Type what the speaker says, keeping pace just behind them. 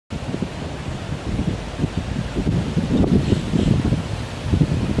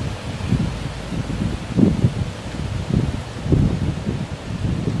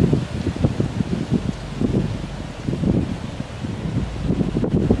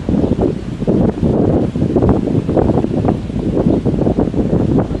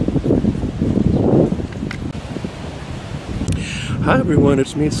Hi everyone,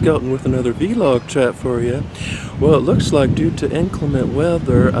 it's Meade Skelton with another vlog chat for you. Well, it looks like due to inclement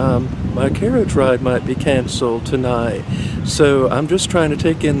weather, my carriage ride might be canceled tonight. So I'm just trying to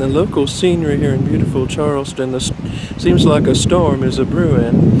take in the local scenery here in beautiful Charleston. Seems like a storm is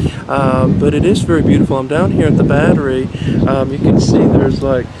a-brewing, but it is very beautiful. I'm down here at the Battery. You can see there's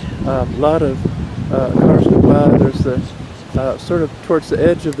like a lot of cars go by. There's the sort of towards the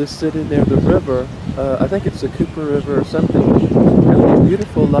edge of the city near the river. I think it's the Cooper River or something. And these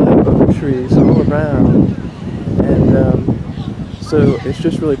beautiful live oak trees all around, and so it's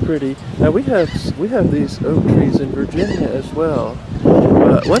just really pretty. Now we have these oak trees in Virginia as well.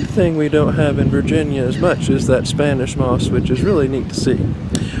 One thing we don't have in Virginia as much is that Spanish moss, which is really neat to see.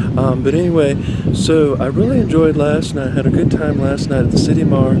 But anyway, so I really enjoyed last night. Had a good time last night at the city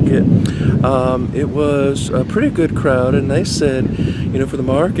market. It was a pretty good crowd, and they said, you know, for the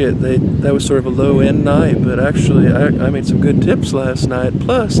market, that was sort of a low-end night, but actually I made some good tips last night,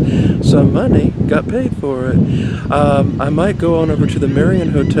 plus some money, got paid for it. I might go on over to the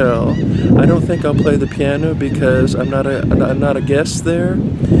Marion Hotel. I don't think I'll play the piano because I'm not a guest there,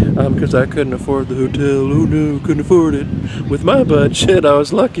 because I couldn't afford the hotel. Oh no, couldn't afford it. With my budget, I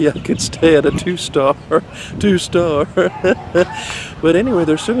was lucky I could stay at a two-star. But anyway,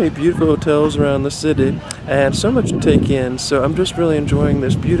 there's so many beautiful hotels around the city and so much to take in, so I'm just really enjoying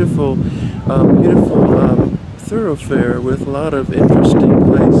this beautiful thoroughfare with a lot of interesting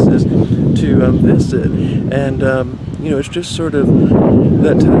places to visit. And you know, it's just sort of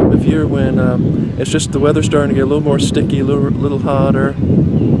that time of year when it's just the weather's starting to get a little more sticky, a little hotter.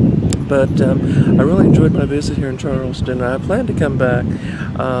 But I really enjoyed my visit here in Charleston. I plan to come back.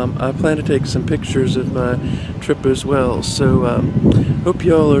 I plan to take some pictures of my trip as well. So hope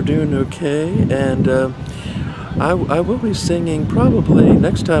y'all are doing okay. And I will be singing probably,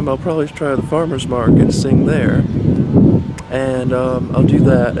 next time I'll probably try the farmer's market, sing there. And I'll do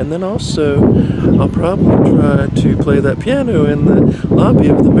that. And then also, I'll probably try to play that piano in the lobby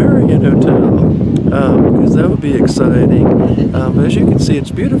of the Marion Hotel, because that would be exciting. But as you can see,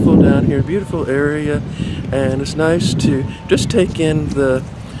 it's beautiful down here, beautiful area, and it's nice to just take in the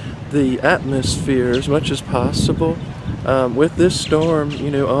atmosphere as much as possible. With this storm,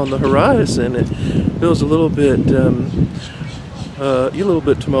 you know, on the horizon, it feels a little bit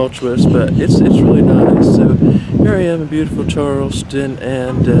tumultuous, but it's really nice. So here I am in beautiful Charleston,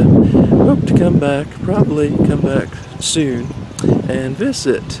 and hope to probably come back soon and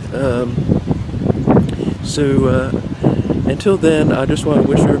visit. So until then, I just want to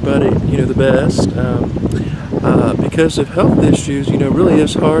wish everybody, you know, the best. Because of health issues, you know, it really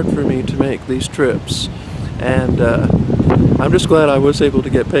is hard for me to make these trips, and I'm just glad I was able to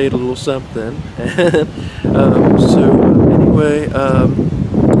get paid a little something. So anyway, I'll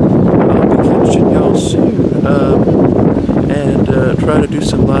be catching y'all soon, and try to do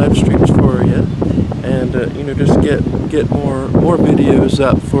some live streams for you, and you know, just get more videos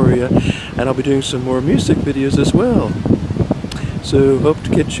up for you, and I'll be doing some more music videos as well. So hope to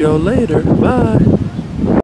catch y'all later. Bye.